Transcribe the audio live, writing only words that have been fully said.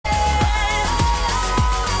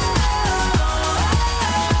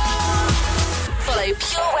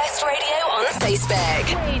Facebook.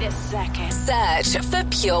 Wait a second. Search for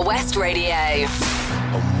Pure West Radio.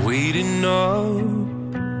 I'm waiting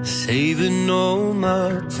up, saving all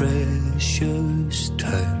my precious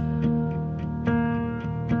time,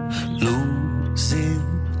 losing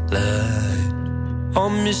light.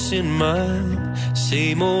 I'm missing my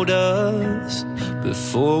same old us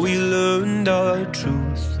before we learned our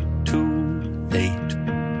truth too late.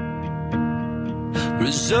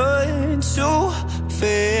 Resigned to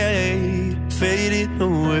fading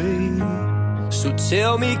away. So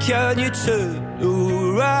tell me, can you turn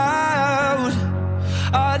around?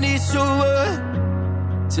 I need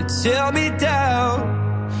someone to tear me down.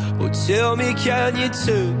 Or tell me, can you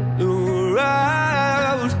turn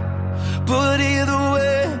around? But either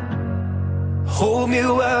way, hold me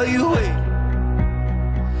while you wait.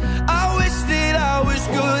 I wish that I was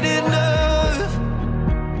good enough.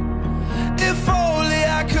 If only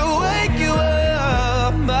I could wake you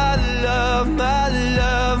up. My love, my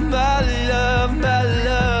love, my love, my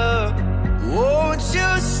love. Won't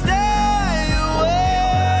you stay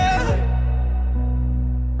away?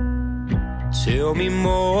 Tell me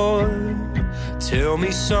more. Tell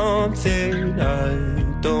me something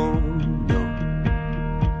I don't.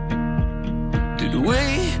 We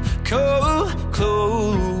come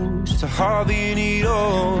close to having it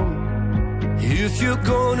all. If you're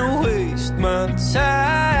gonna waste my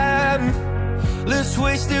time, let's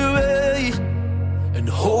waste it right and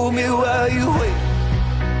hold me while you wait.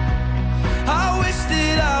 I wish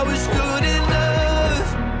that I was good enough.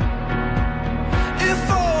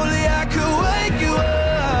 If only I could wake you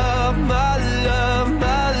up. My love,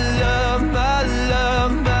 my love, my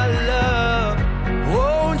love, my love.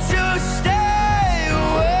 Won't you stay?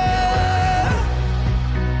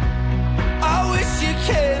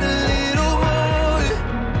 Can a little more.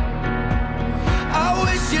 I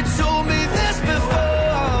wish you told me this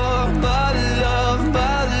before. My love,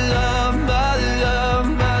 my love, my love,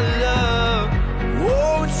 my love.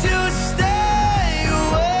 Won't you stay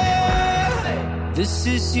away? This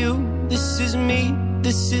is you, this is me,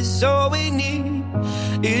 this is all we need.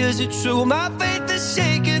 Is it true? My faith is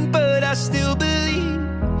shaken, but I still believe.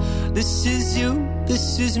 This is you,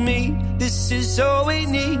 this is me, this is all we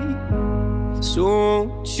need. So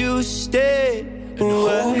won't you stay and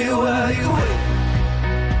hold me while you wait?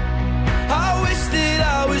 I wish that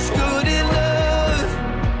I was good enough.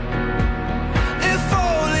 If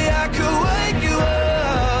only I could wake you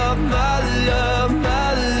up. My love,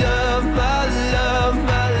 my love, my love,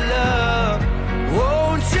 my love.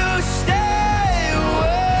 Won't you stay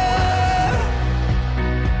away?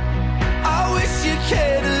 I wish you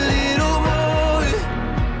cared a little more.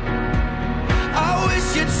 I wish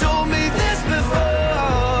you told me this before.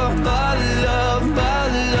 My love, my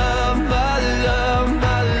love, my love,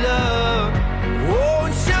 my love.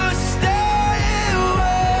 Won't you stay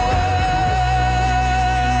away?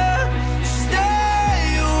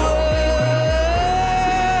 Stay away.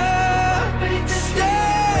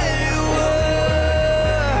 Stay away.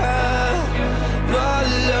 My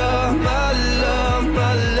love, my love,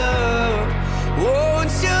 my love.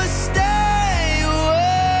 Won't you stay away?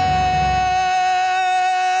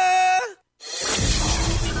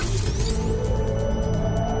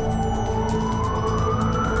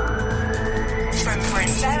 From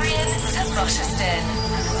Brindarian to Rochester.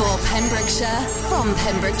 For Pembrokeshire, from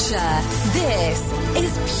Pembrokeshire, this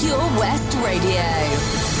is Pure West Radio.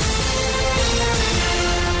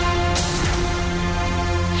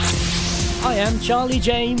 I am Charlie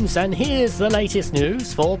James, and here's the latest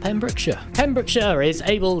news for Pembrokeshire. Pembrokeshire is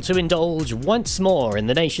able to indulge once more in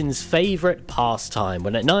the nation's favourite pastime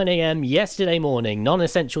when at 9 a.m. yesterday morning,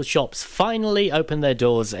 non-essential shops finally opened their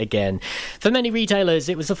doors again. For many retailers,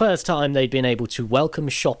 it was the first time they'd been able to welcome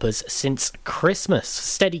shoppers since Christmas.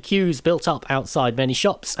 Steady queues built up outside many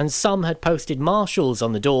shops, and some had posted marshals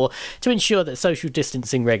on the door to ensure that social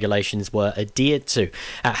distancing regulations were adhered to.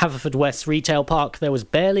 At Haverfordwest Retail Park, there was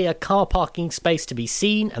barely a car parking space to be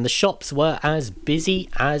seen, and the shops were as busy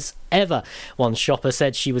as ever. One shopper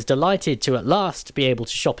said she was delighted to at last be able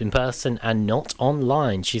to shop in person and not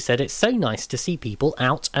online. She said it's so nice to see people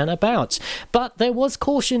out and about. But there was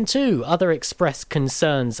caution too. Others expressed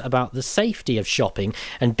concerns about the safety of shopping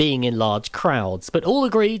and being in large crowds, but all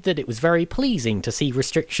agreed that it was very pleasing to see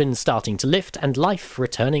restrictions starting to lift and life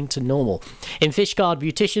returning to normal. In Fishguard,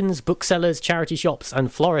 beauticians, booksellers, charity shops and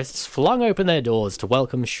florists flung open their doors to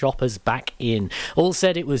welcome shoppers back in. All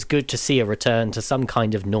said it was good to see a return to some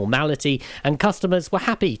kind of normality, and customers were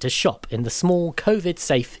happy to shop in the small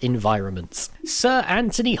COVID-safe environments. Sir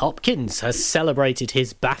Anthony Hopkins has celebrated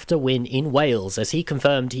his BAFTA win in Wales as he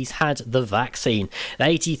confirmed he's had the vaccine. The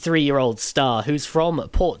 83-year-old star, who's from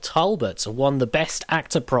Port Talbot, won the Best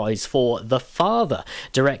Actor prize for The Father,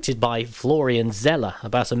 directed by Florian Zeller,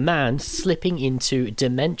 about a man slipping into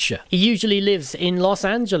dementia. He usually lives in Los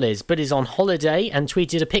Angeles, but is on holiday and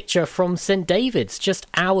tweeted a picture from St. David's just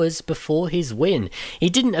hours before his win. He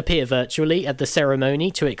didn't appear virtually at the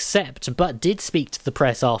ceremony to accept, but did speak to the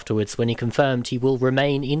press afterwards when he confirmed he will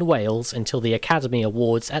remain in Wales until the Academy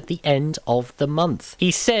Awards at the end of the month.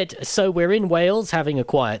 He said, "So we're in Wales having a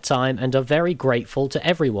quiet time and are very grateful to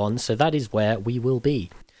everyone, so that is where we will be."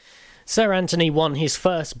 Sir Anthony won his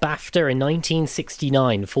first BAFTA in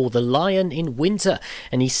 1969 for The Lion in Winter,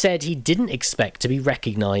 and he said he didn't expect to be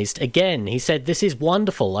recognised again. He said, "This is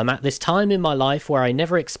wonderful. I'm at this time in my life where I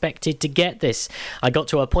never expected to get this. I got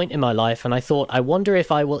to a point in my life and I thought, I wonder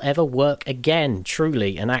if I will ever work again.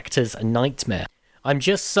 Truly, an actor's nightmare. I'm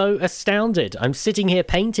just so astounded. I'm sitting here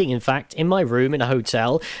painting, in fact, in my room in a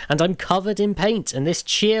hotel, and I'm covered in paint, and this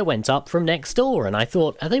cheer went up from next door, and I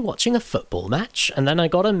thought, are they watching a football match? And then I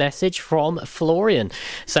got a message from Florian.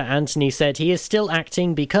 Sir Anthony said he is still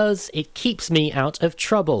acting because it keeps me out of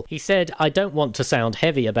trouble. He said, I don't want to sound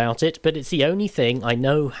heavy about it, but it's the only thing I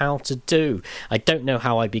know how to do. I don't know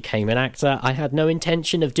how I became an actor. I had no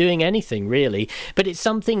intention of doing anything, really, but it's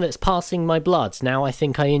something that's passing my blood. Now I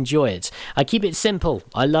think I enjoy it. I keep it simple.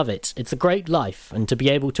 I love it. It's a great life, and to be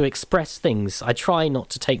able to express things, I try not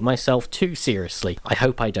to take myself too seriously. I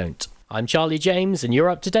hope I don't." I'm Charlie James, and you're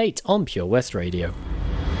up to date on Pure West Radio.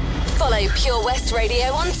 Follow Pure West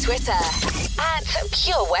Radio on Twitter at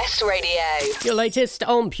Pure West Radio. Your latest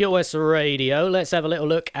on Pure West Radio. Let's have a little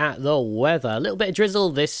look at the weather. A little bit of drizzle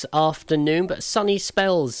this afternoon, but sunny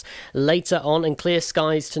spells later on and clear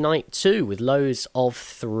skies tonight too, with lows of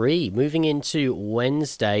 3. Moving into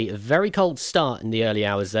Wednesday, a very cold start in the early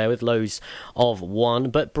hours there with lows of 1,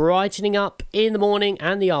 but brightening up in the morning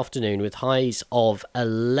and the afternoon with highs of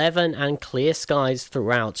 11 and clear skies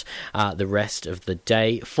throughout the rest of the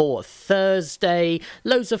day. For Thursday,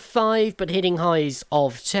 lows of 5 but hitting highs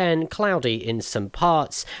of 10, cloudy in some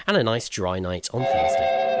parts, and a nice dry night on Thursday.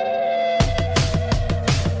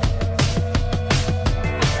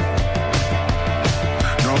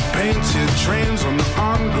 No painted trains on the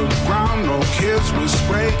underground, no kids with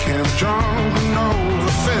spray cans jumping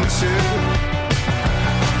over fences.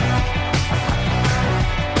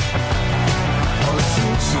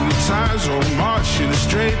 And ties all march in a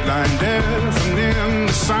straight line, deafening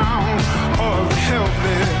the sound of the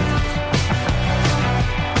helpless.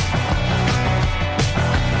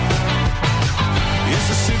 It's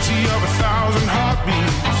a city of 1,000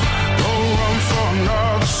 heartbeats. Go run for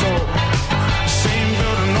another soul. Same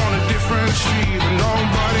building on a different street, but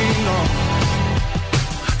nobody knows.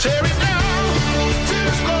 Tear it down till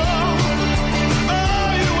it's gone.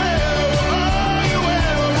 All you ever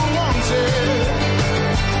wanted.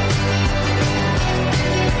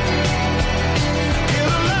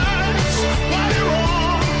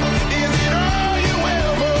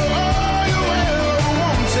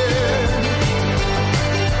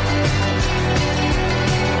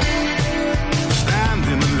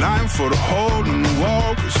 For the hole in the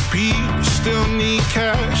wall, 'cause people still need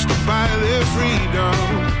cash to buy their freedom.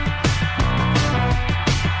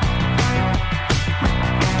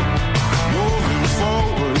 Moving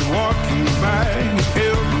forward, walking back,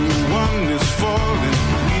 everyone is falling,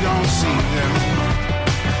 we don't see them.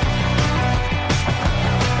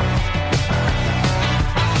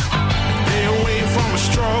 Stay away from a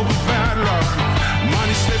stroke of bad luck,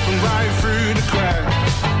 money slipping right through the cracks.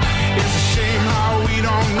 It's a shame how we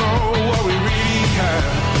don't know what we really have.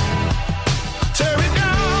 Tear it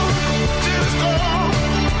down till it's gone.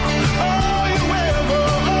 All you ever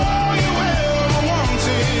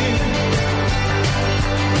wanted.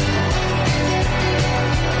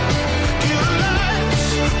 Give the lights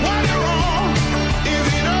while you're on. Is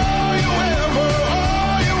it all you ever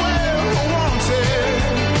wanted?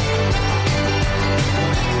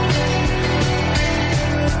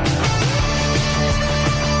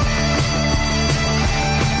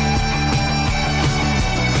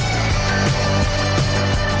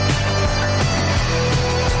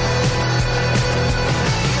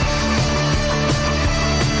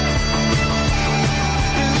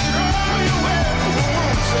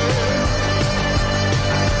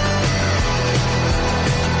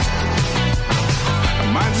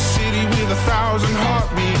 Mine's a city with 1,000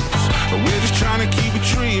 heartbeats, but we're just trying to keep a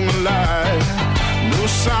dream alive. No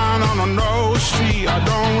sign on a no street I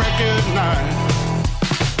don't recognize.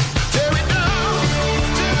 Tear it down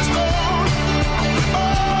till it's gone.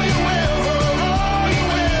 All you ever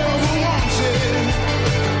wanted.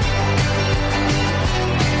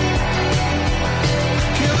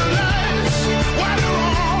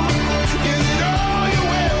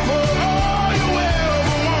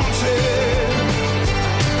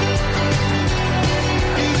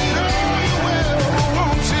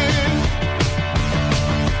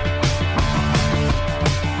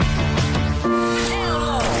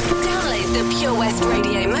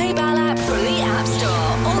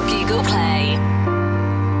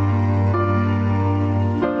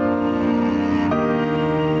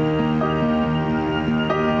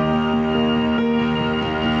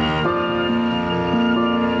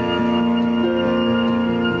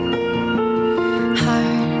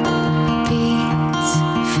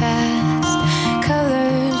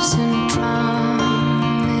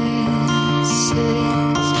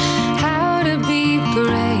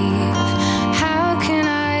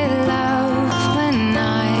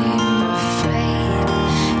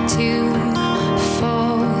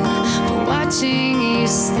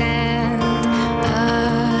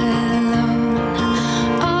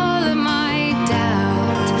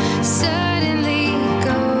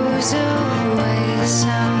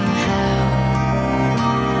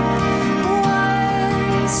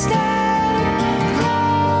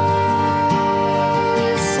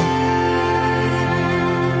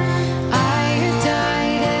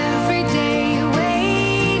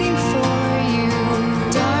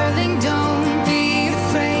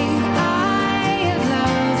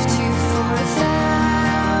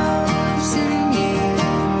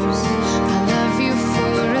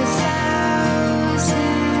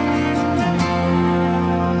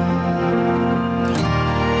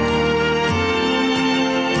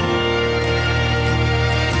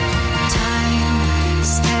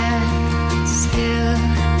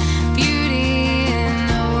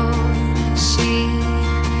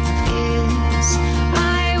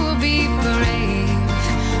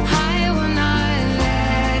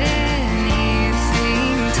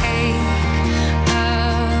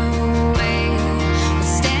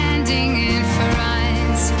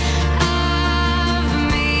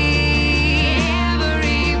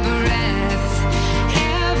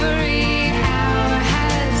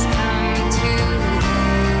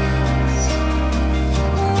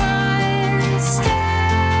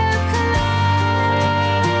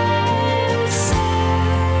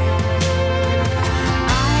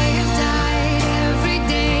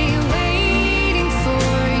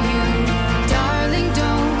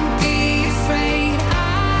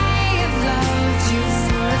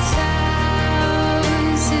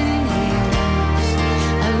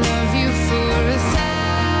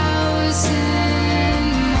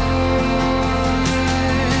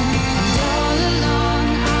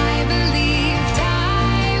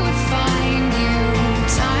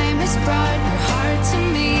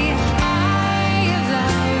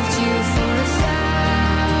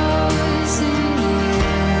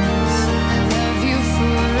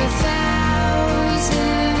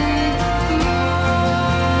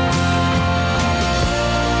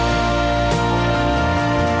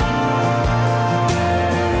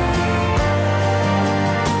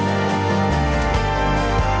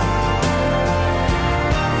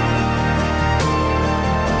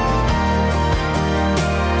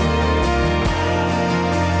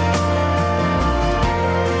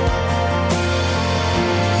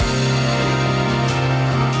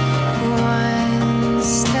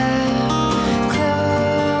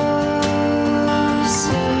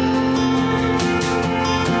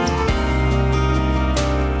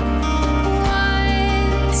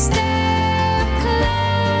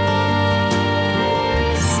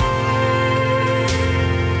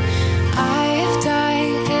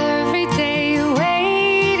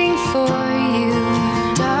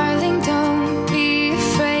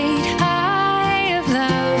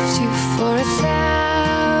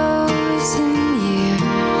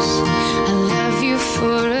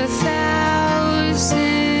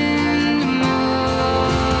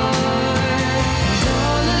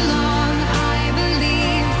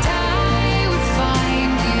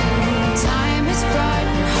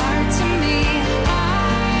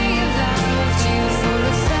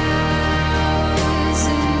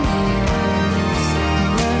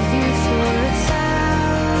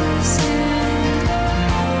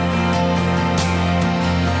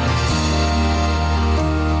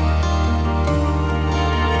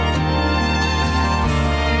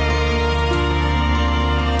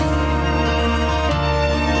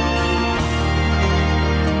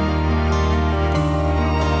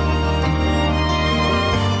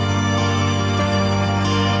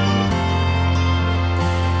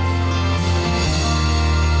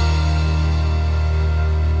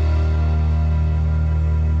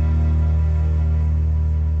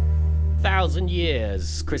 1,000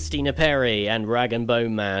 Years, Christina Perri and Rag and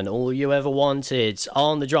Bone Man, All You Ever Wanted,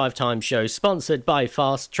 on the Drive Time show, sponsored by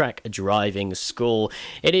Fast Track Driving School.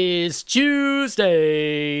 It is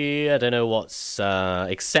Tuesday. I don't know what's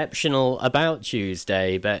exceptional about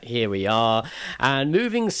Tuesday, but here we are, and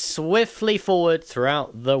moving swiftly forward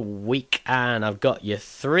throughout the week, and I've got you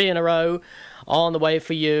 3 in a row. On the way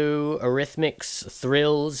for you, Eurythmics,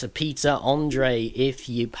 Thrills, Peter Andre, if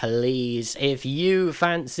you please. If you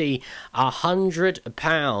fancy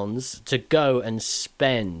 £100 to go and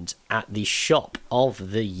spend at the shop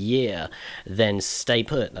of the year, then stay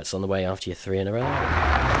put. That's on the way after your 3 in a row.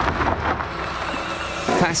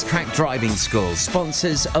 Fast Track Driving School,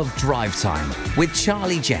 sponsors of Drive Time with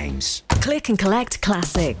Charlie James. Click and collect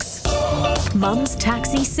classics. Mum's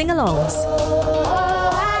Taxi sing-alongs.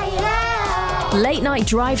 Late night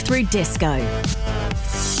drive-through disco.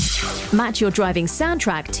 Match your driving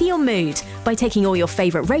soundtrack to your mood by taking all your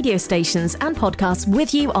favourite radio stations and podcasts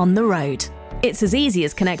with you on the road. It's as easy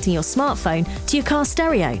as connecting your smartphone to your car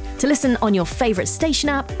stereo to listen on your favourite station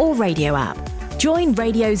app or radio app. Join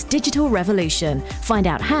radio's digital revolution. Find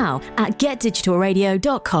out how at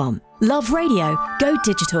getdigitalradio.com. Love radio, go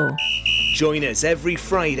digital. Join us every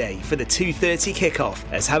Friday for the 2:30 kickoff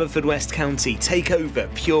as Haverfordwest County take over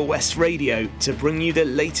Pure West Radio to bring you the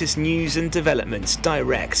latest news and developments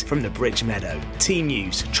direct from the Bridge Meadow. Team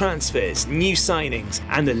news, transfers, new signings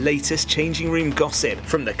and the latest changing room gossip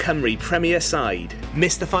from the Cymru Premier side.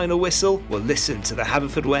 Miss the final whistle? Well, listen to the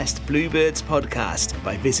Haverfordwest Bluebirds podcast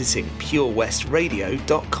by visiting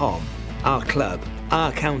purewestradio.com. Our club,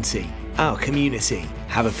 our county, our community.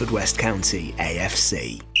 Haverfordwest County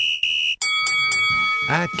AFC.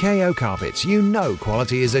 At KO Carpets, you know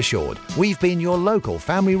quality is assured. We've been your local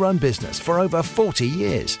family-run business for over 40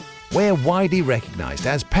 years. We're widely recognised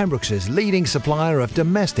as Pembrokeshire's leading supplier of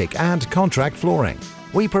domestic and contract flooring.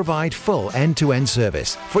 We provide full end-to-end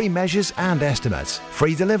service, free measures and estimates,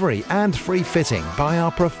 free delivery and free fitting by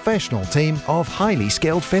our professional team of highly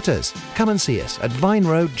skilled fitters. Come and see us at Vine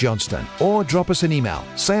Road, Johnston, or drop us an email,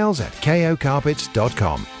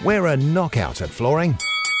 sales@kocarpets.com. We're a knockout at flooring.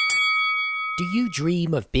 Do you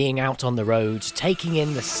dream of being out on the road, taking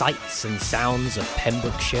in the sights and sounds of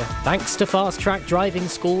Pembrokeshire? Thanks to Fast Track Driving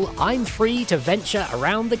School, I'm free to venture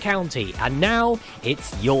around the county, and now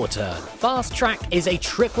it's your turn. Fast Track is a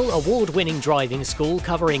triple award-winning driving school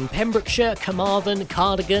covering Pembrokeshire, Carmarthen,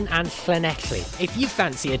 Cardigan and Llanelli. If you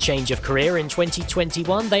fancy a change of career in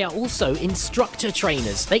 2021, they are also instructor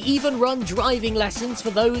trainers. They even run driving lessons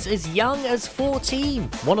for those as young as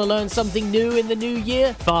 14. Want to learn something new in the new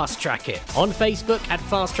year? Fast Track it. On Facebook at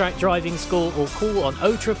Fast Track Driving School or call on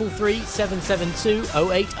 0333 772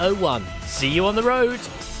 0801. See you on the road.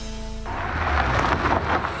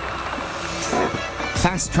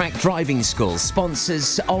 Fast Track Driving School,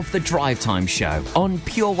 sponsors of the Drive Time show on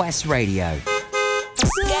Pure West Radio.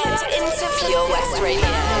 Get into Pure West Radio.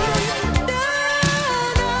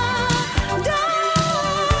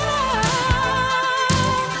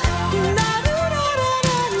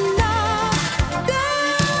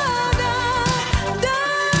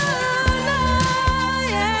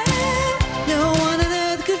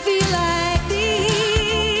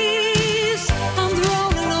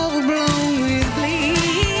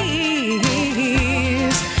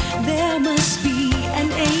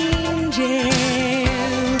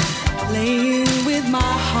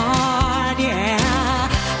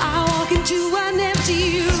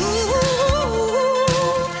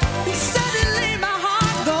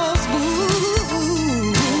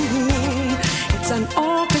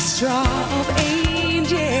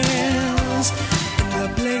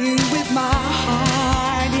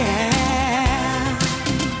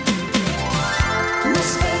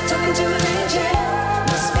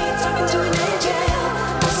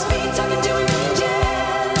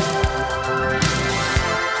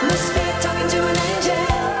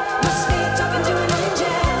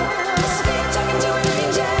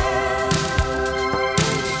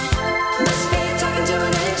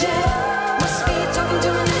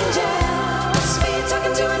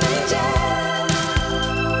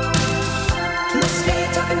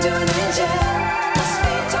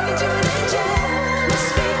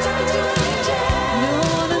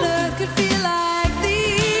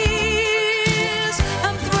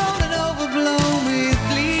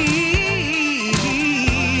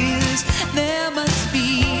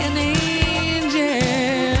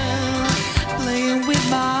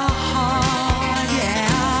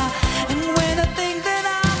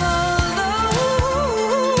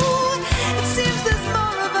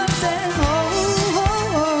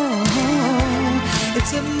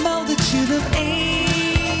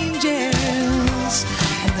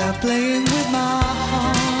 They're playing with my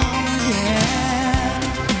heart, yeah.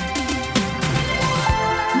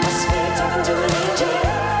 Must be talking to an angel.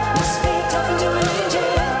 Must be talking to an angel.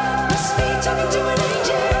 Must be talking to an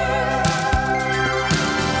angel.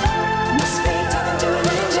 Must be talking to an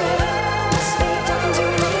angel. Must be talking to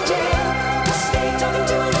an angel. Must be talking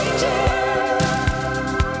to an angel.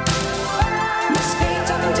 Must be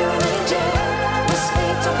talking to an angel. Must be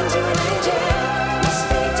talking to an angel. Must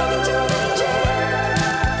be talking to an angel.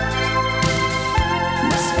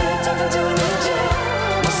 Must be talking to an angel.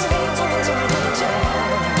 Must be talking to an angel.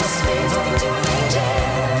 Must be talking to an angel.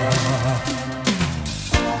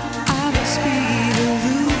 I must be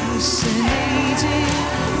hallucinating,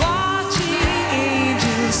 watching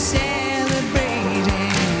angels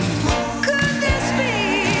celebrating. Could this be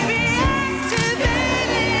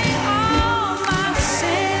reactivating all my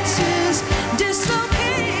senses,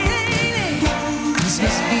 dislocating? This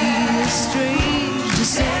must be a strange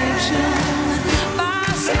deception by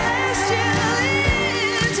celestial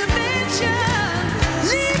intervention,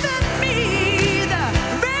 leaving me the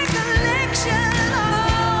recollection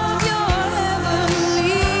of your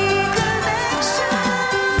heavenly connection.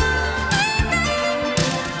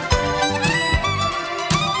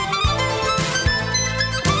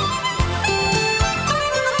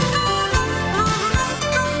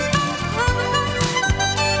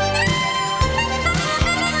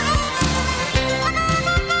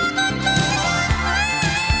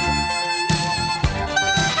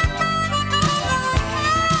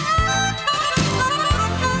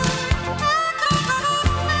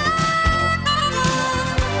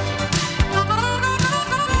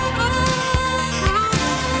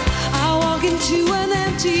 I walk into an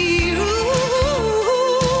empty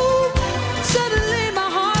room. Suddenly my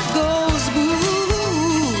heart goes boom.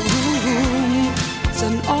 It's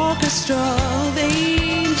an orchestra of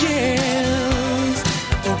angels.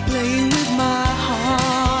 They're playing with my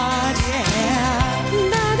heart, yeah.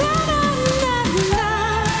 Da, da, da, da, da.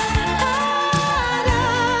 Da,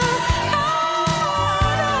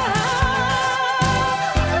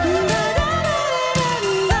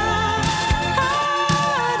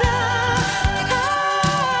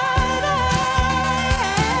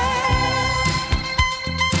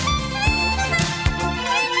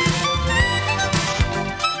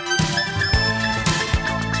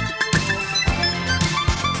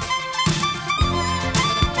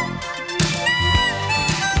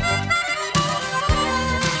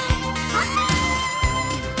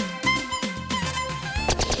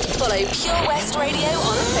 Follow Pure West Radio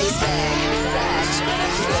on Facebook. Search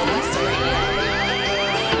Pure West Radio.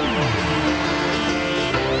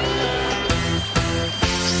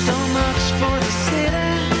 So much for the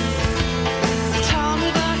city. Tell me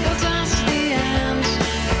that you'll dance to the end.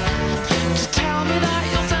 Just tell me that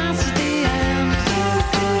you'll dance to the end.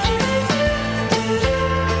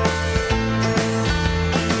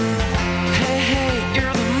 Hey, hey,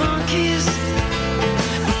 you're the monkeys.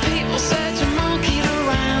 And people said you monkeyed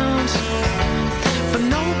around, but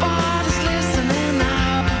nobody's listening.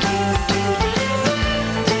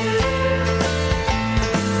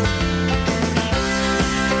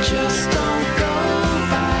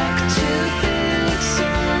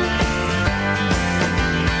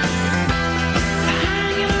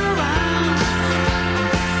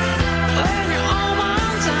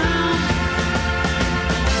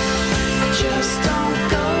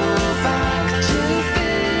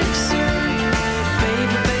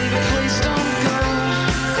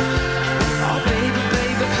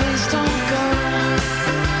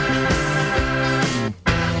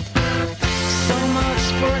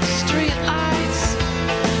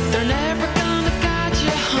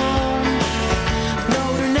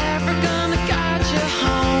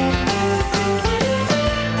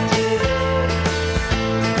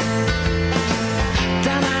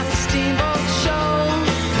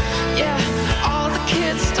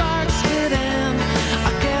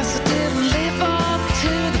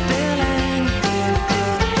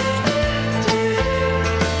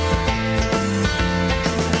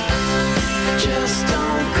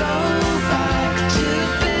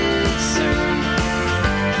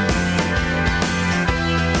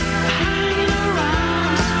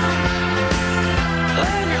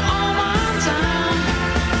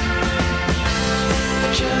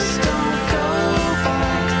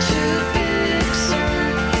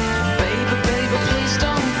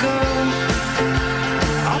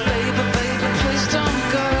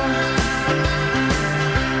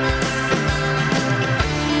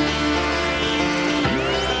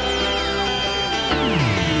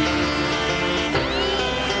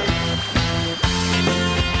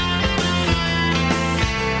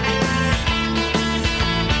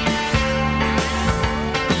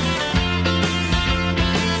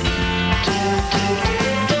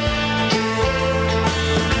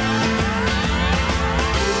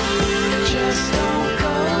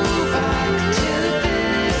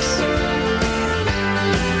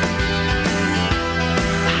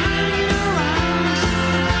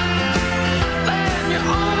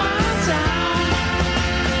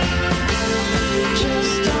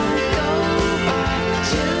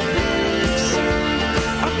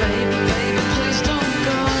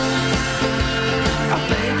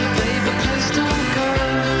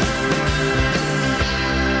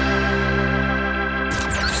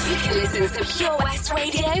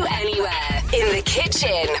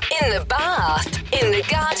 kitchen, in the bath, in the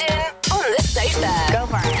garden, on the sofa. Go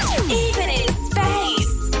for it. Even in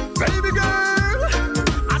space. Baby girl,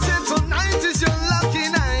 I said tonight is your lucky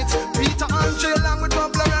night. Peter Andre along with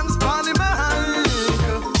Bubbler and Spawny behind.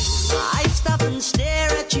 I stop and stare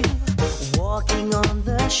at you, walking on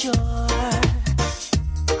the shore.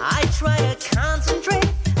 I try to concentrate,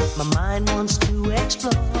 my mind wants to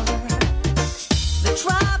explore. The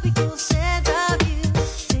tropical scent of you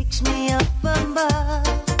takes me up above.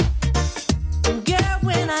 And girl,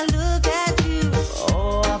 when I look at you,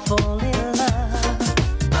 oh, I fall in love.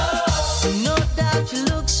 No doubt you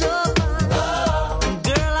look so fine. And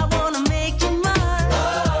girl, I wanna make you mine.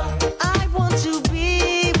 I want to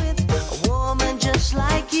be with a woman just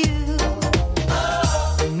like you.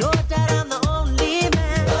 No doubt I'm the only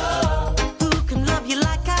man who can love you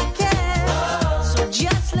like I can. So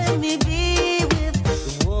just let me be with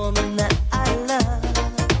the woman that I love.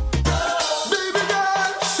 Baby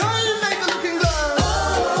girl, shine like a looking glass.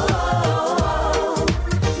 Oh,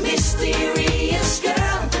 mysterious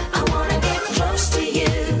girl, I wanna get close to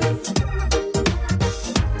you.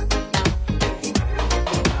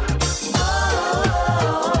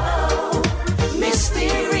 Oh,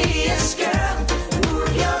 mysterious girl,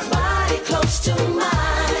 move your body close to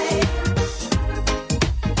mine.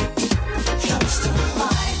 Close to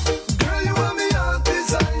mine. Girl, you want me on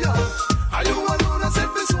desire. Are you alone? I set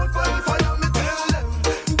this soul on fire, me tell them.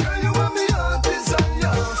 Girl, you want me on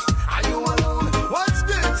desire. Are you alone? What's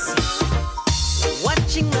this?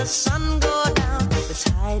 Watching the sun go down, the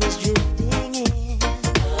tide is drifting in.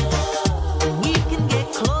 We can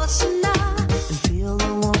get closer now and feel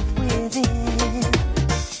the warmth within.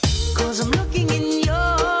 'Cause I'm looking in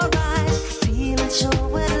your eyes, feeling so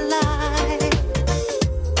alive.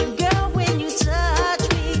 And girl, when you touch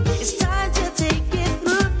me, it's time to take it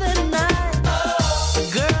through the night.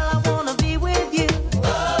 Girl, I wanna be with you. I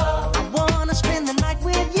wanna spend the night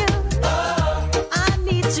with you. I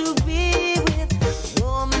need to be with the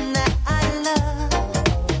woman that I love.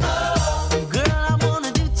 Girl, I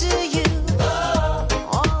wanna do to you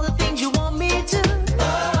all the things you want me to.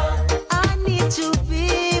 I need to be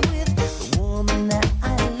with the woman that I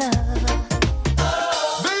love.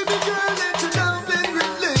 Baby girl, let your loving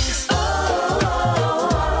release. Oh,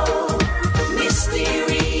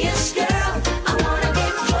 mysterious girl, I wanna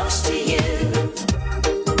get close to you.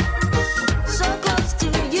 So close to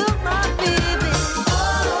you, my baby. Oh,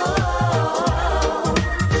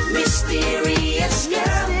 mysterious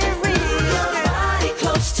girl, move your body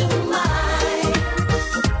close to mine.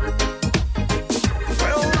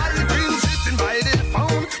 Well, I've been sitting by the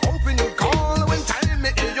phone, hoping you call. When time me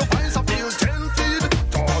hear your voice, I feel 10 feet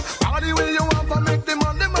tall. Party where you want to make them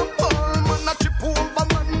on them a fall. Man, I trip over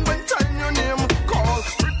man when time your name call.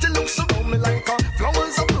 Pretty looks around me like a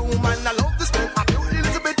flowers of bloom. And I love the smell of your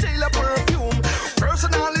Elizabeth Taylor perfume.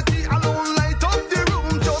 Personality alone light up the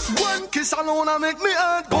room. Just one kiss alone, I make me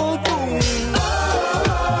heart go boom. Oh,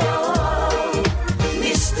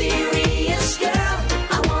 mysterious girl,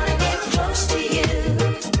 I wanna get close to you.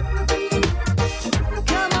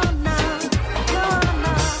 Come on now, come on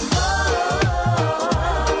now.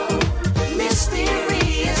 Oh,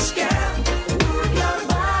 mysterious girl, move your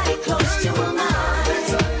body close to mine.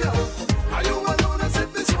 Are you alone? I set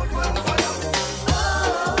this one on fire.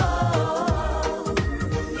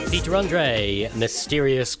 Peter Andre,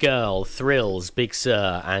 Mysterious Girl, Thrills, Big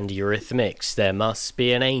Sur, and Eurythmics. There Must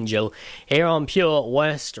Be an Angel here on Pure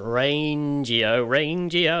West Rangio.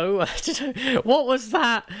 What was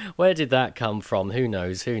that? Where did that come from? Who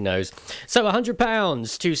knows? Who knows? So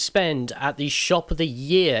 £100 to spend at the Shop of the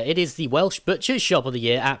Year. It is the Welsh Butchers Shop of the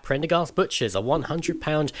Year at Prendergast Butchers. A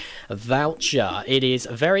 £100 voucher. It is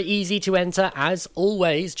very easy to enter, as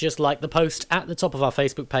always. Just like the post at the top of our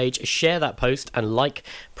Facebook page, share that post and like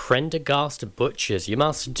Prendergast Butchers. You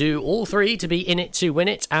must do all three to be in it to win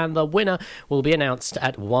it, and the winner will be announced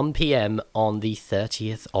at 1 p.m. on the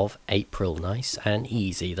 30th of April. Nice and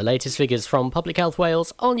easy. The latest figures from Public Health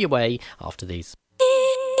Wales on your way after these.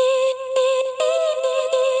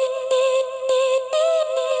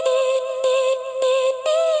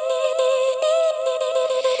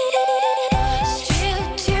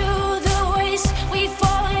 Straight to the waist, we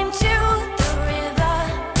fall into the river.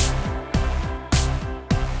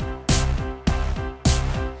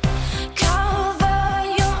 Cover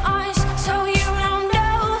your eyes so you don't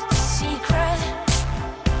know the secret.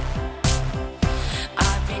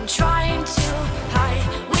 I've been trying to hide.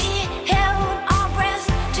 We held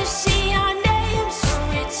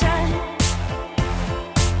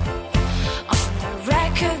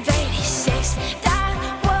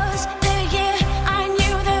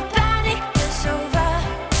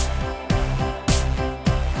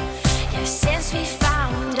since we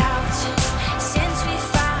found out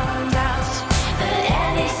that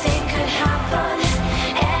anything could happen,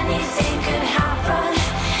 anything could happen,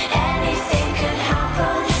 anything could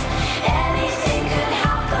happen, anything could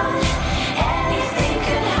happen, anything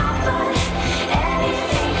could happen, anything could happen,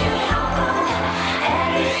 anything could happen.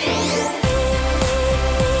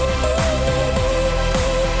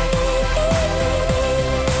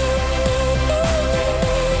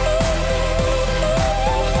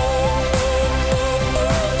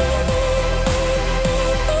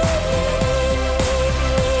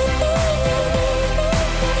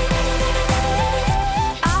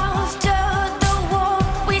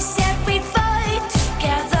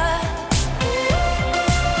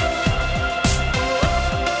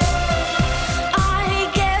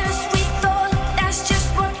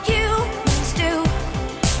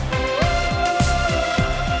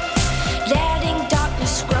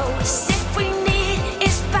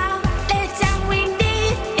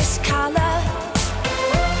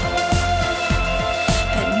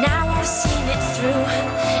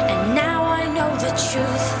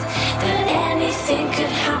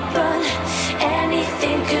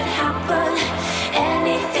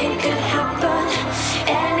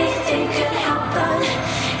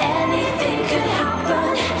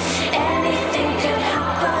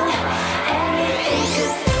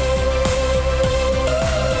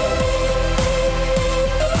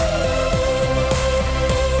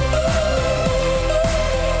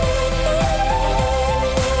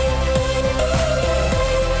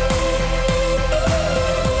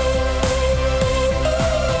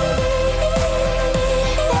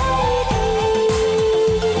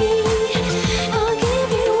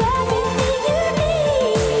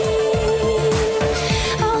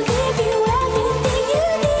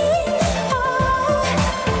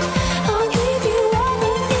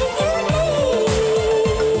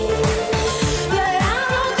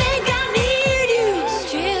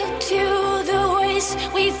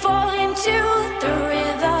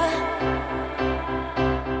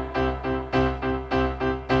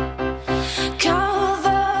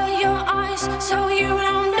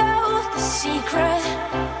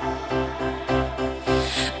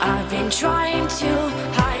 Trying to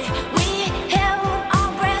hide, we held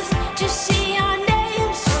our breath to see our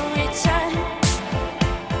names written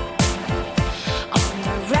on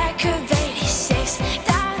the record of 86.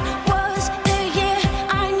 That was the year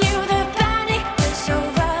I knew the panic was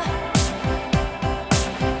over.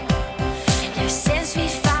 Yeah, since we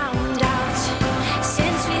found out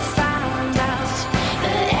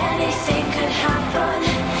that anything could happen,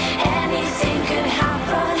 anything could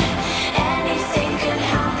happen, anything could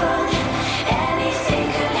happen. Anything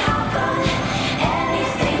could happen,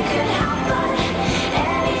 anything could happen,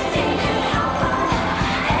 anything could happen,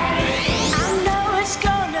 anything. I know it's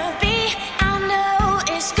gonna be, I know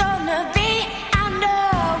it's gonna be, I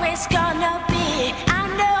know it's gonna be, I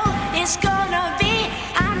know it's gonna be,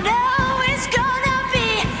 I know it's gonna be,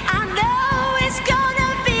 I know it's gonna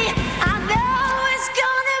be, I know it's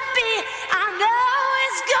gonna be, I know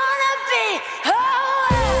it's gonna be,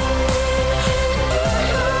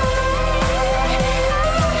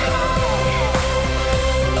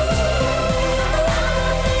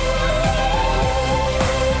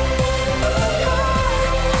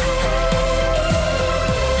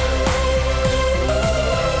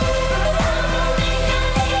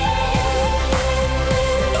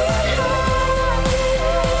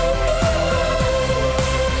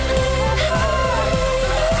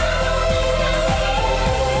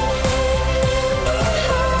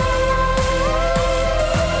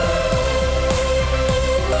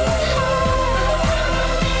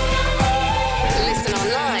 Listen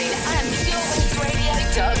online at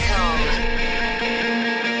purewestradio.com.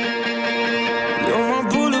 You're my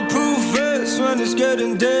bulletproof vest when it's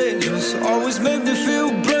getting dangerous. Always make me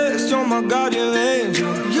feel blessed. You're my guardian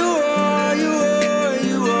angel. You are, you are,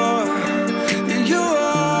 you are. You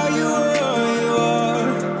are, you are, you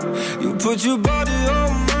are. You put your body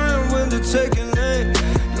on mine when they're taking aim.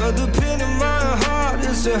 You're the pin in my heart.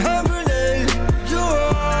 It's a hand grenade. You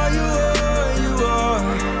are, you are, you are.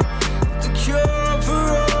 The cure for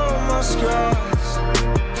all my scars.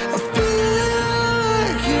 I feel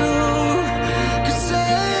like you could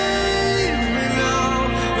save me now.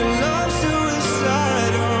 When I'm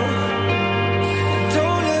suicidal,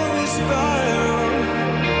 don't let me spiral.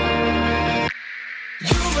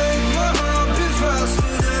 You make my heart beat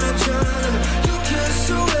faster than a adrenaline. You kiss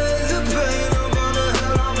away the pain of all the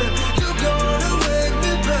hell I'm in. You're gonna make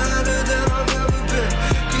me better.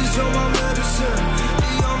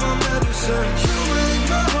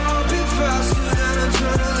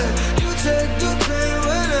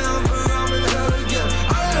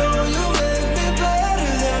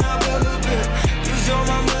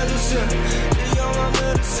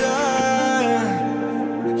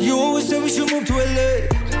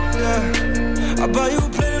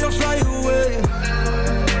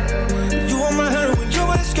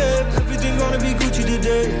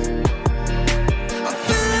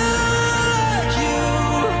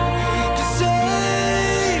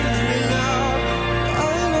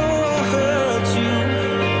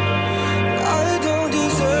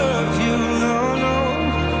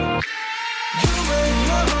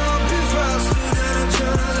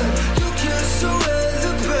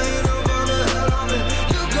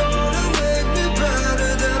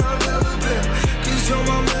 you're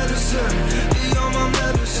my medicine, you're my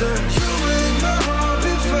medicine. You make my heart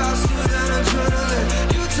beat faster than adrenaline.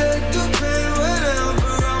 You take the pain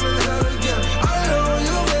whenever I'm in hell again. I know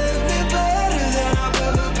you make me better than I've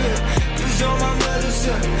ever been. 'Cause you're my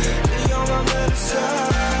medicine, you're my medicine.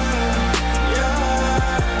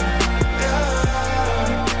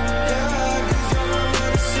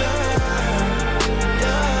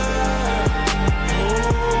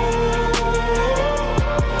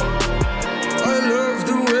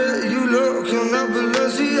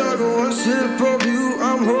 One sip of you,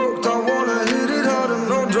 I'm hooked. I wanna hit it harder.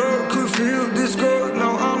 No drug could feel this good.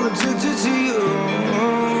 Now I'm addicted to you.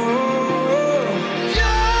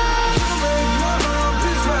 Yeah, you make my heart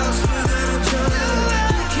beat faster than adrenaline.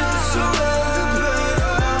 You kiss away the pain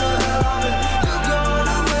around the hell of it. You're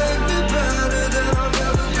gonna make me better than I've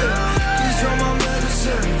ever been. 'Cause you're my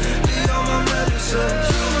medicine, you're my medicine.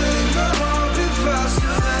 You make my heart beat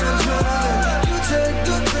faster than adrenaline. You take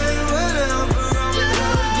the pain whenever.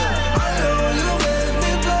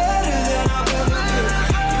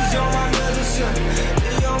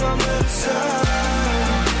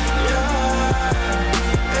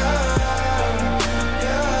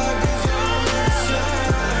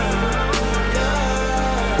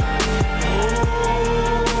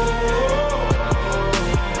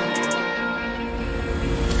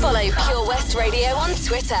 Follow Pure West Radio on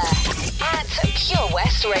Twitter at Pure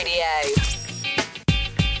West Radio.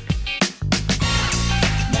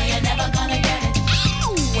 No, you're never gonna get it.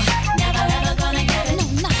 Never ever gonna get it. No,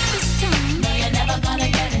 not this time. No, you're never gonna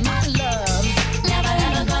get it. My love. Never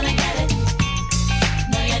ever gonna get it.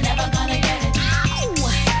 No, you're never gonna get it.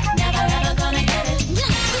 Never ever gonna get it.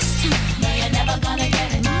 Not this time. No, you're never gonna get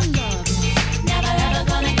it. My love. Never ever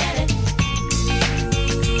gonna get it.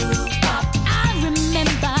 Pop, I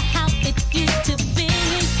remember how it used to be.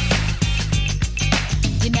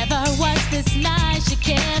 You never was this nice, you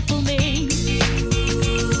cared for me.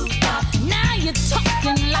 Now you're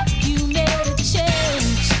talking like you made a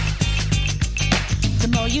change. The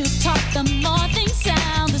more you talk, the more things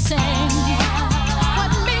sound the same.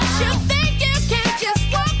 What makes you think you can just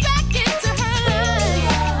walk back into her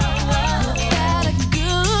life without a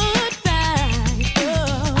good fight?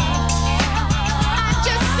 I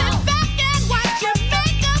just sit back and watch you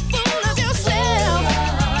make a fool of yourself.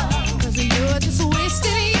 'Cause you're just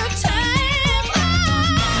wasting your time.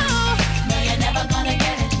 No, you're never gonna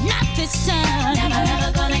get it. Not this time. Never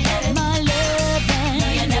ever gonna get it. My love. No,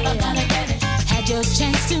 you're never gonna get it. Had your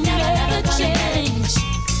chance to make a change.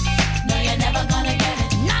 No, you're never gonna get it.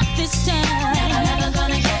 Not this time. Never ever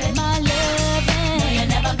gonna get it. My love. No,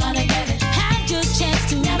 you're never gonna get it. Had your chance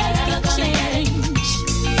to make a change.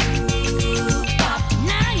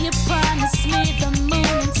 Now you promise me the moon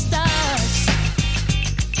and stars.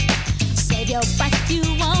 Save your breath, you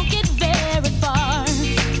won't get very far.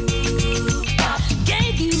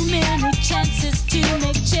 Gave you many chances to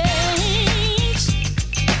make change.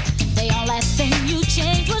 The only thing you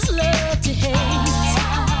changed was love to hate.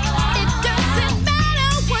 It doesn't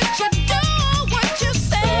matter what you do or what you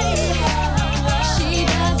say. She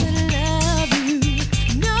doesn't love you,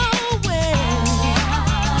 no way.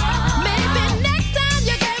 Maybe next time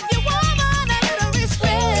you give your woman a little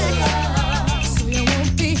respect, so you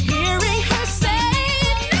won't be hearing her say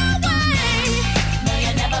no way. No,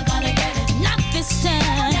 you're never gonna get it. Not this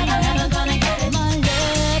time. Never ever gonna get it. My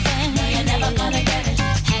love. No, you're never gonna get it.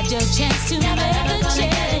 Had your chance to make a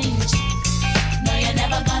change. No, you're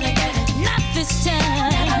never gonna get it. Not this time.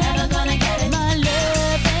 Never ever gonna get it. My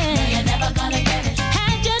love. No, you're never gonna get it.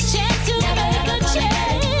 Had your chance to make a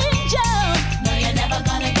change. Oh, no, you're never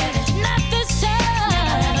gonna get it. Not this time.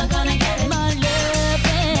 Never ever gonna get it. My love.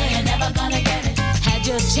 No, you're never gonna get it. Had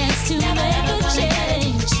your chance to make a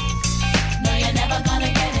change. No, you're never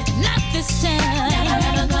gonna get it. Not this time. Never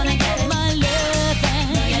ever gonna get it. My love.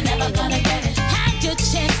 No, you're never gonna get it. Had your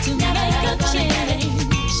chance to make a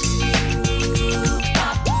change.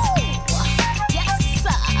 Yes,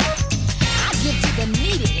 sir. I give to the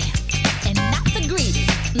needy and not the greedy.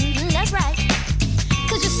 That's right.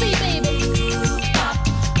 'Cause you see, baby,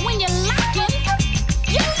 when you're lacking,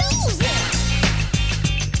 you're losing.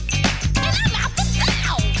 And I'm out the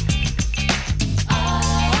door.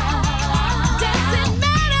 Doesn't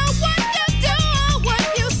matter what you do or what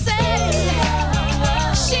you say.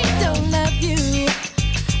 She don't love you,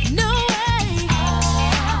 no way.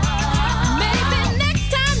 Maybe next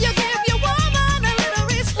time you give your woman a little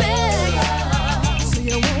respect, so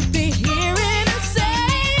you won't be hearing her say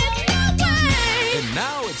no way. And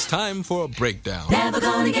now it's time for a breakdown. Never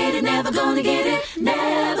gonna get it, never gonna get it,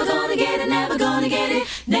 never gonna get it, never gonna get it,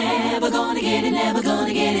 never gonna get it, never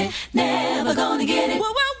gonna get it, never gonna get it.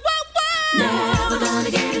 Whoa, whoa, whoa, whoa. Never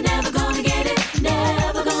gonna get it, never gonna get it,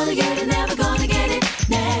 never gonna get it, never gonna get it,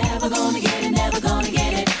 never gonna get it, never gonna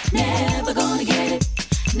get it, never gonna get it,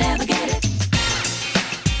 never get it.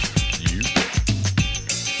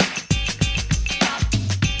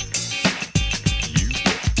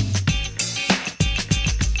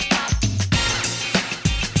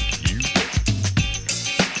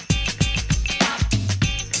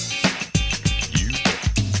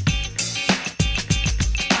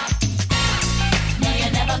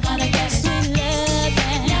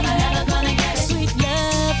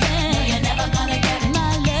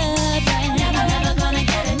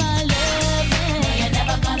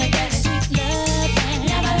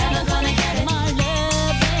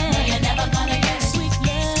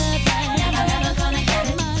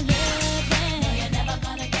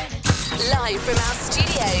 Live from our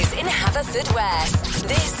studios in Haverfordwest,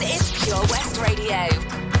 this is Pure West Radio.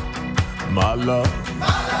 My love,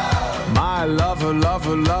 my lover,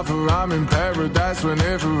 lover, lover, I'm in paradise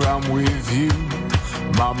whenever I'm with you.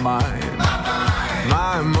 My mind,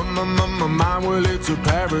 my mind, well, it's a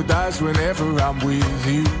paradise whenever I'm with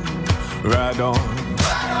you. Ride on,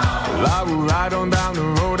 well, I will ride on down the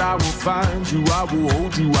road, I will find you, I will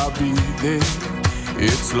hold you, I'll be there.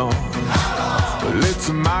 It's long, well, it's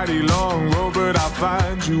a mighty long road, but I'll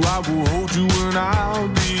find you, I will hold you, and I'll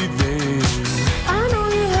be there. I know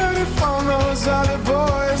you heard it from those other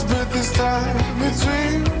boys, but this time it's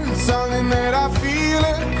real, it's something that I feel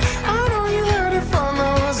it. I know you heard it from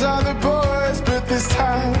those other boys, but this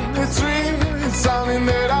time it's real, it's something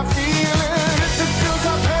that I feel it. If it feels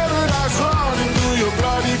like paradise running through your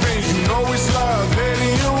bloody veins, you know it's love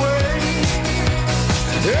heading your way.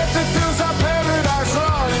 If it feels like paradise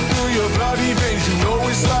running through your bloody veins, you know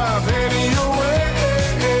it's love heading your way.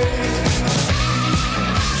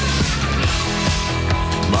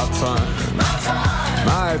 My time, my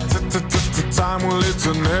time, well, it's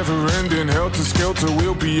a never-ending helter-skelter.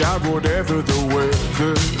 We'll be out whatever the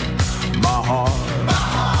weather. My heart,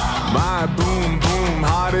 my boom, boom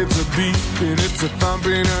heart, it's a beating, it's a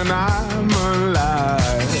thumping, and I'm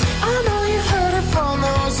alive. I know you heard it from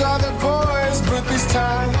those other boys, but this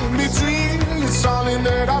time it's real, it's something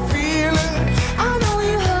that I feel it. I know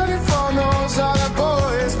you heard it from those other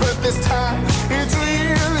boys, but this time it's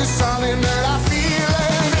real, it's something that I feel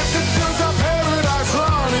it. If it feels like paradise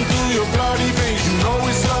running through your bloody veins, you know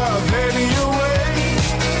it's love heading your way.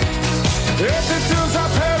 If it feels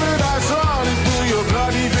like paradise running through your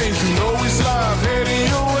bloody veins, you know it's love heading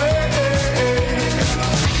your way.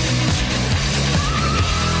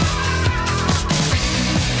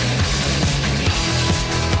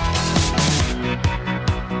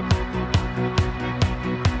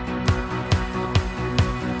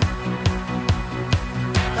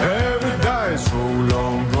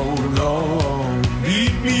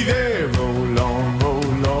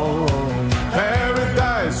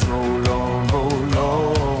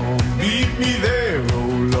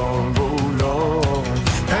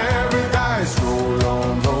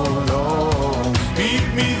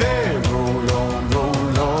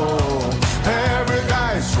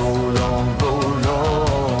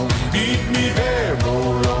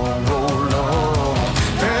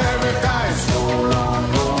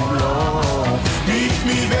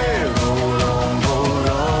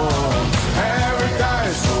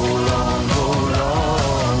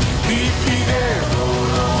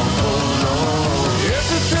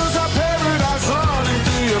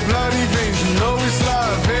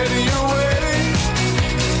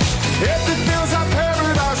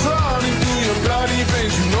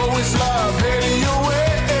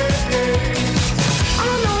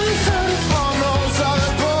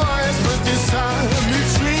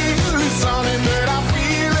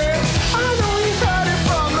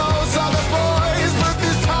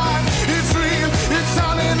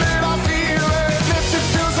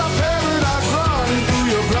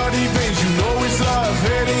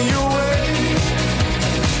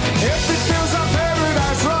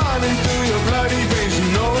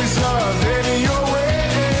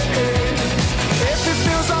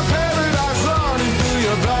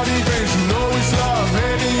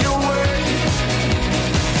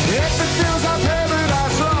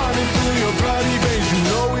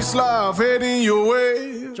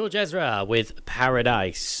 George Ezra with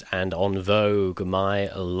Paradise, and on Vogue,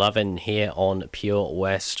 My Lovin' here on Pure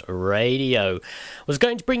West Radio. Was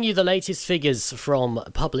going to bring you the latest figures from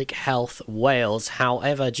Public Health Wales.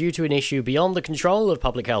 However, due to an issue beyond the control of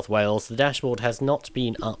Public Health Wales, the dashboard has not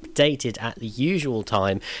been updated at the usual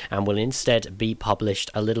time and will instead be published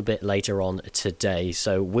a little bit later on today.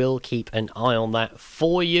 So we'll keep an eye on that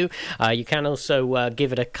for you. You can also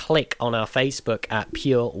give it a click on our Facebook at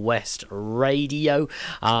Pure West Radio.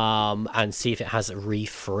 And see if it has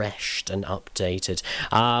refreshed and updated.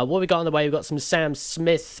 What we got on the way? We've got some Sam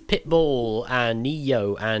Smith, Pitbull, and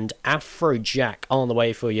Neo, and Afrojack on the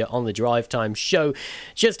way for you on the Drive Time show.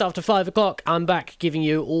 Just after 5 o'clock, I'm back giving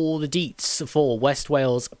you all the deets for West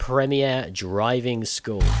Wales Premier Driving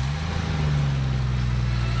School.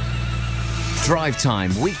 Drive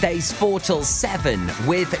Time, weekdays 4 till 7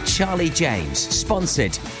 with Charlie James,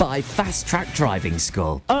 sponsored by Fast Track Driving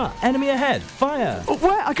School. Enemy ahead, fire! Oh,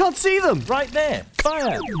 where? I can't see them! Right there,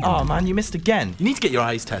 fire! Oh man, you missed again. You need to get your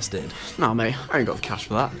eyes tested. Nah, mate, I ain't got the cash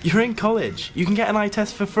for that. You're in college. You can get an eye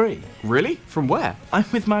test for free. Really? From where? I'm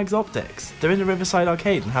with Mags Optics. They're in the Riverside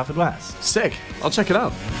Arcade in Haverfordwest. Sick. I'll check it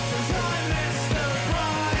out.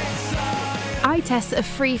 Eye tests are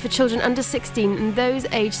free for children under 16 and those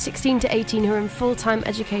aged 16 to 18 who are in full-time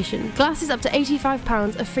education. Glasses up to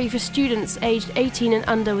 £85 are free for students aged 18 and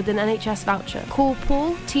under with an NHS voucher. Call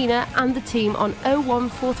Paul, Tina and the team on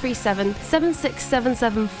 01437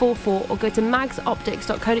 767744 or go to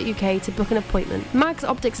magsoptics.co.uk to book an appointment. Mags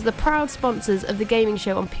Optics are the proud sponsors of the gaming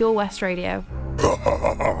show on Pure West Radio.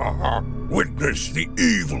 Witness the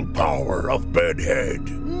evil power of Bedhead.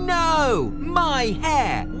 No! My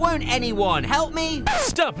hair! Won't anyone help me?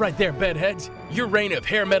 Stop right there, Bedheads. Your reign of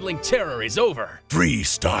hair-meddling terror is over.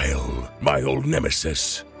 Freestyle, my old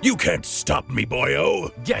nemesis. You can't stop me,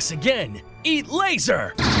 boyo. Guess again. Eat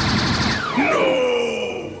laser!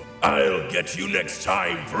 No! I'll get you next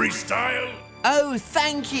time, Freestyle. Oh,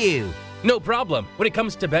 thank you. No problem. When it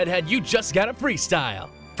comes to Bedhead, you just gotta freestyle.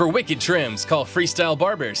 For wicked trims, call Freestyle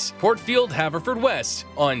Barbers, Portfield, Haverfordwest,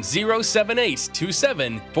 on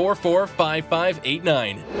 07827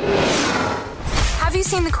 445589. Have you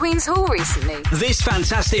seen the Queen's Hall recently? This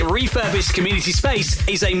fantastic refurbished community space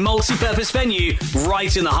is a multi-purpose venue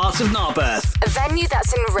right in the heart of Narberth. A venue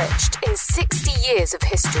that's enriched in 60 years of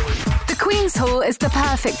history. The Queen's Hall is the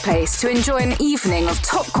perfect place to enjoy an evening of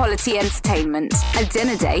top-quality entertainment, a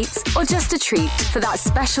dinner date, or just a treat for that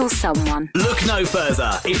special someone. Look no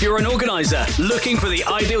further if you're an organiser looking for the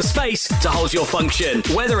ideal space to hold your function,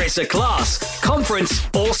 whether it's a class, conference,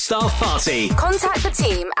 or staff party. Contact the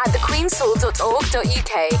team at thequeenshall.org.uk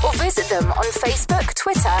or visit them on Facebook,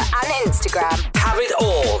 Twitter and Instagram. Have it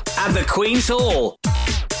all at the Queen's Hall.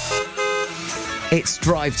 It's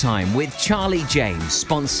Drive Time with Charlie James,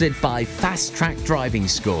 sponsored by Fast Track Driving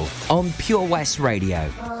School on Pure West Radio.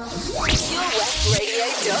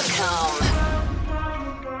 PureWestRadio.com.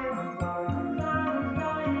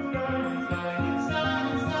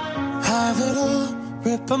 Have it all,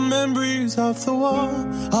 rip the memories off the wall.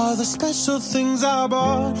 All the special things I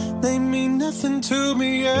bought, they mean nothing to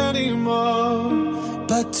me anymore.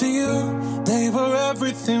 But to you, they were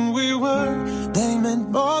everything we were. They meant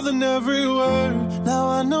more than every word. Now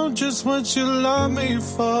I know just what you love me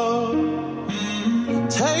for.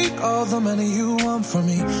 Take all the money you want from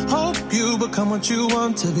me. Hope you become what you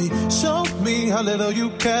want to be. Show me how little you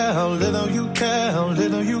care, how little you care, how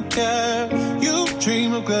little you care. You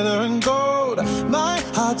dream of glitter and gold. My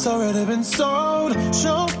heart's already been sold.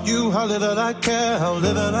 Show you how little I care, how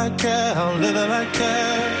little I care, how little I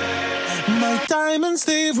care. My diamonds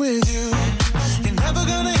leave with you. You're never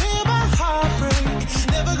gonna hear my heart break.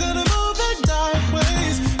 Never gonna move the dark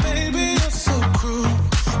ways. Baby, you're so cruel.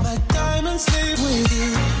 My diamonds leave with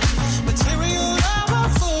you. Material never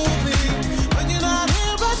fooled me. When you're not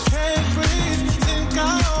here, I can't breathe. Think I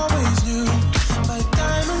always knew. My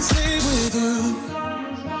diamonds leave with you.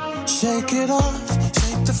 Shake it off.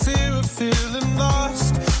 Shake the fear of feeling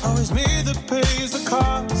lost. Always me that pays the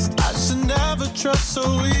cost. I should never trust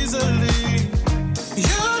so easily.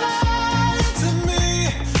 You lied to me,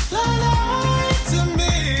 lied to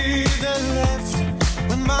me, then left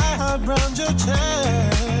with my heart round your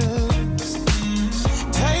chest.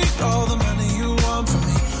 Take all the money you want from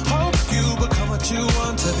me. Hope you become what you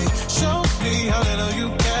want to be. Show me how little you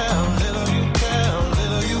care, how little you care, how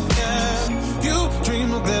little you care. You dream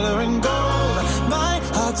of glitter and gold. My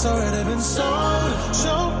heart's already been sold.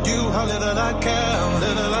 Show you how little I care, how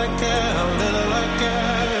little I care, how little I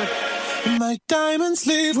care. My diamonds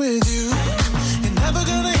leave with you. You're never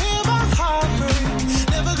gonna hear my heart break.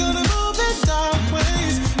 Never gonna move the dark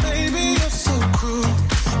ways. Baby, you're so cruel.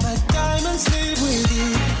 My diamonds leave with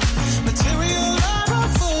you.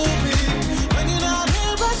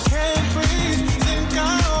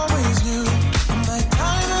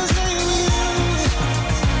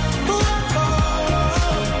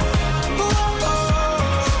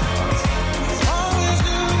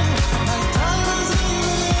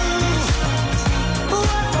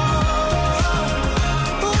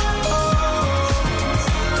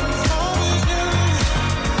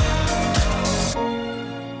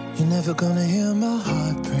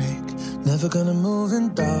 Never gonna move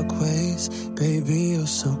in dark ways. Baby, you're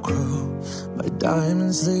so cruel. My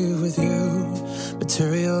diamonds leave with you.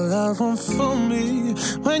 Material love won't fool me.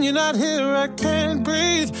 When you're not here, I can't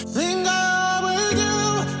breathe. Think I always do.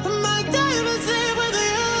 My diamonds leave with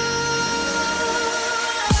you.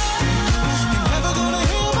 You're never gonna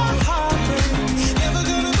hear my heart break. Never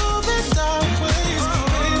gonna move in dark ways.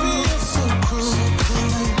 Baby, you're so cruel.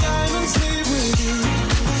 My diamonds leave with you.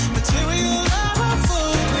 Material love won't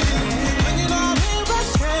fool me. When you're not here, I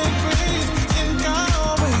can't breathe. Think I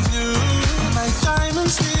always do. My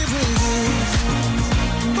diamonds leave with you.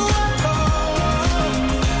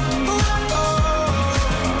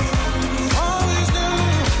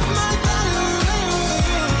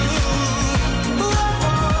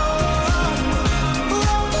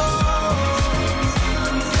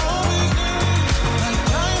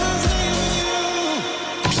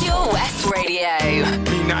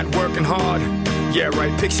 Me not working hard. Yeah,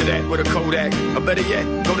 right, picture that with a Kodak. Or better yet,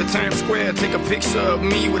 go to Times Square, take a picture of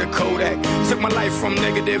me with a Kodak. Took my life from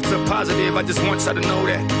negative to positive, I just want y'all to know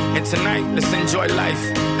that. And tonight, let's enjoy life.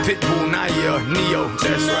 Pitbull, Naya, Neo,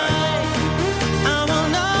 that's right. I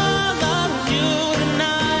want all of you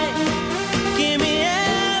tonight. Give me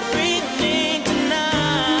everything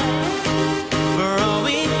tonight. For all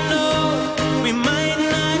we know, we might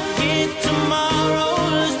not get tomorrow.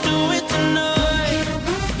 Let's do it tonight.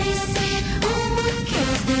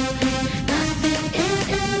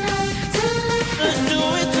 Let's do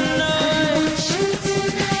it tonight.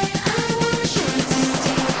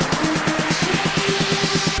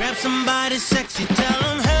 Grab somebody sexy, tell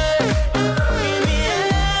them, hey, give me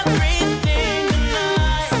everything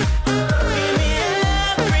tonight. Give me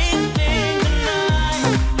everything tonight.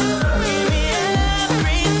 Give me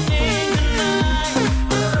everything tonight.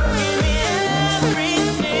 Give me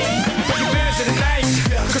everything. Take advantage of the night,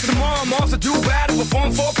 cause tomorrow I'm off to do battle, perform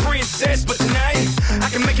for a princess. But tonight, I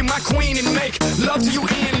can make you my queen and make love to you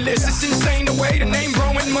endless. It's insane the way the name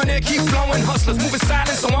growing, money keep flowing. Hustlers moving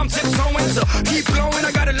silent, so I'm tiptoeing. So keep blowing,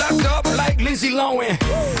 I got it locked up like Lindsay Lohan.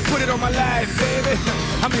 Put it on my life, baby.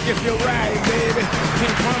 I make it feel right, baby.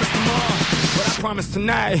 Can't promise tomorrow, but I promise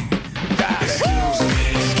tonight. Excuse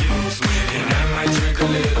me, and I might drink a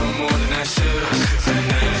little more than I should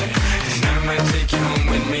tonight. And I might take you home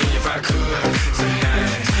with me if I could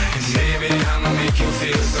tonight. And baby, I'ma make you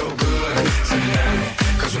feel so good tonight.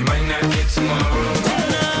 Cause we might not get tomorrow.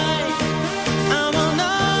 Tonight, I want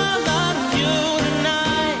all of you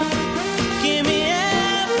tonight. Give me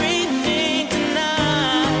everything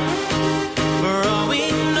tonight. For all we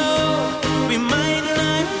know, we might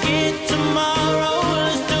not get tomorrow.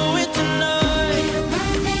 Let's do it tonight.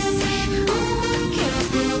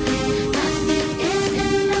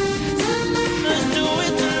 Let's do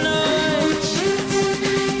it tonight.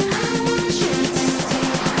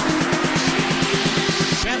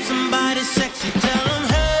 Grab somebody sexy, tell them,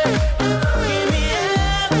 hey, give me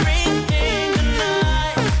everything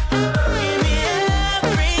tonight. Give me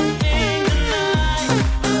everything tonight.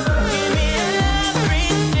 Give me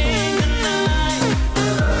everything tonight.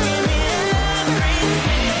 Give me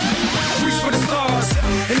everything. Reach for the stars,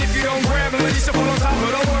 and if you don't grab them, at least you fall on top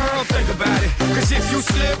of the world. Think about it, cause if you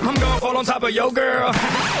slip, I'm gonna fall on top of your girl.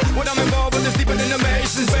 What I'm involved with is deeper than the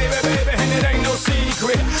Masons, baby, baby, and it ain't no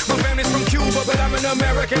secret. My family's from Cuba, but I'm an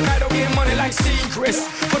American. I don't get money like secrets.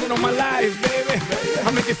 Put it on my life, baby.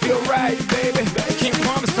 I make it feel right, baby. Can't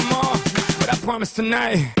promise tomorrow, but I promise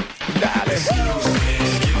tonight, darling.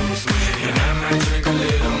 Excuse me, and I might drink a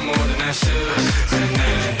little more than I should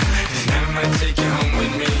tonight. And I might take you home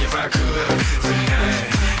with me if I could tonight.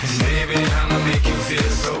 And baby, I'ma make you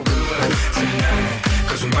feel so good tonight.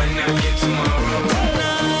 Cause we might not get tomorrow.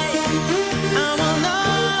 I want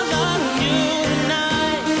all of you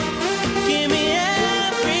tonight. Give me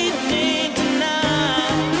everything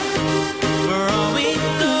tonight. For all we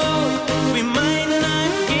know, we might not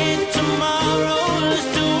get tomorrow. Let's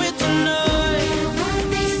do it tonight.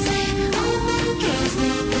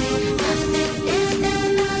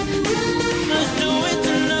 Let's do it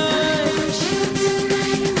tonight.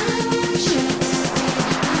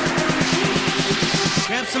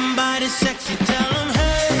 Grab somebody sexy, tell them,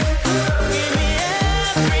 hey, give me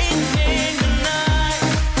everything tonight.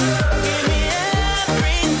 Give me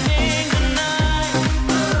everything tonight.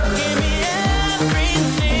 Give me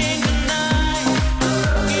everything tonight.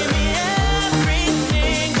 Give me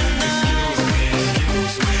everything tonight.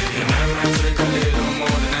 Excuse me, and I might drink a little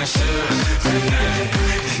more than I should tonight.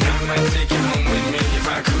 And I might take you home with me if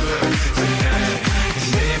I could tonight. And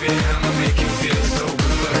baby, I'ma make you feel so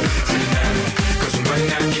good tonight. Cause we might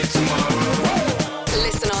not get tomorrow.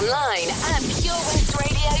 Listen online at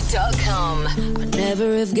purewestradio.com. I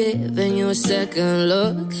never have given you a second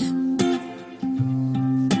look.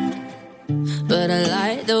 But I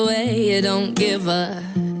like the way you don't give a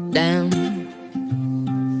damn.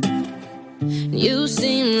 You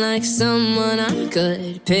seem like someone I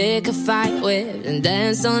could pick a fight with and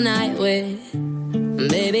dance all night with.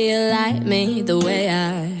 Maybe you like me the way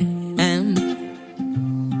I am.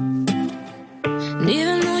 And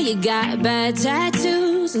even though you got bad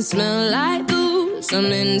tattoos and smell like booze, I'm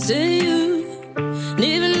into you. And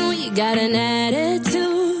even though you got an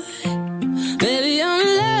attitude, baby, I'm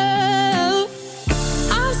in love.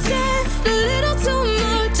 I've said a little too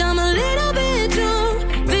much, I'm a little bit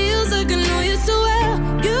drunk. Feels like I know you so well.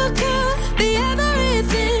 You could be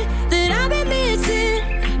everything that I've been missing.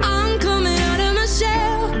 I'm coming out of my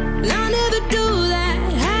shell, and I never do that.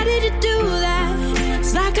 How did you do that?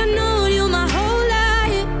 It's like I know you my whole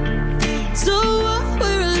life. So what,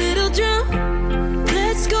 we're a little drunk.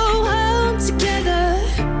 Let's go home together.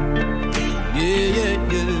 Yeah.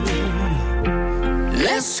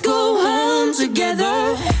 Let's go home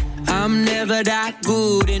together. I'm never that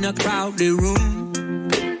good in a crowded room.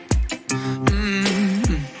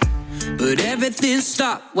 But everything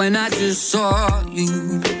stopped when I just saw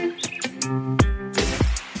you.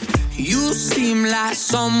 You seem like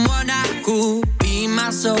someone I could be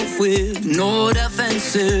myself with, no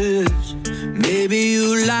defenses. Maybe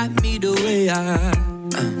you like me the way I am.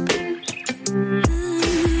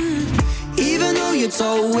 Even though you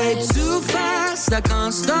talk way too fast, I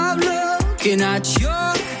can't stop looking at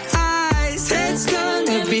your eyes. Head's done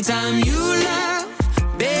every time you laugh.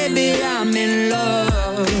 Baby, I'm in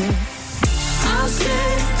love. I've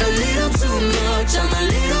said a little too much, I'm a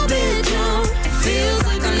little bit drunk. Feels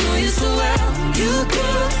like I know you so well. You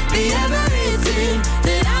could be everything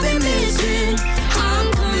that I've been missing. I'm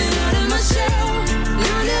coming out of my shell,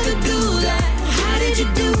 and I never do that. How did you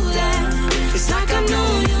do that? It's like I've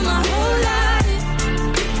known you my whole life.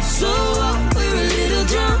 So what, we're a little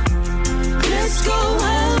drunk. Let's go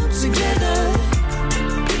home together.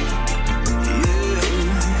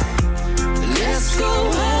 Let's go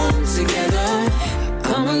home together.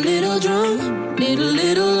 I'm a little drunk, need a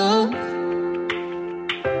little love.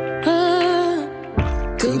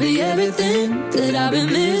 Could be everything that I've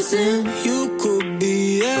been missing. You could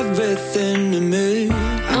be everything to me.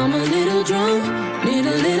 I'm a little drunk, need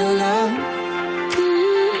a little love.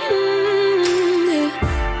 Yeah.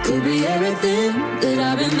 Could be everything that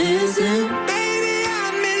I've been missing. Baby,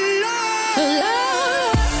 I'm in love.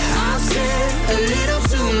 I've said a little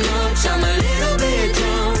too much, I'm a little bit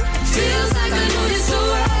drunk. Feels like I know you so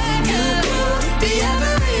well. You could be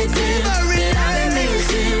everything that I've been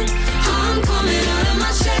missing. I'm coming out of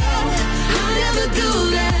my shell, I never do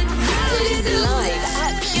that. Listen live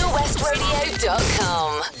at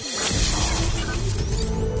purewestradio.com.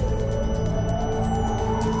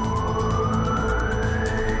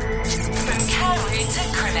 From Carew to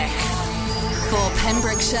Crinock. For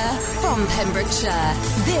Pembrokeshire, from Pembrokeshire,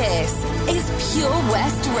 this is Pure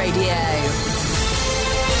West Radio.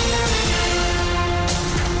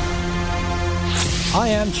 I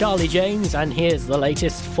am Charlie James, and here's the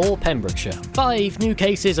latest for Pembrokeshire. 5 new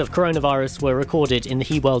cases of coronavirus were recorded in the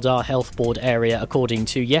Hywel Health Board area, according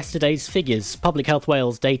to yesterday's figures. Public Health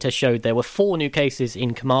Wales data showed there were 4 new cases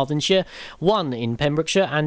in Carmarthenshire, 1 in Pembrokeshire, and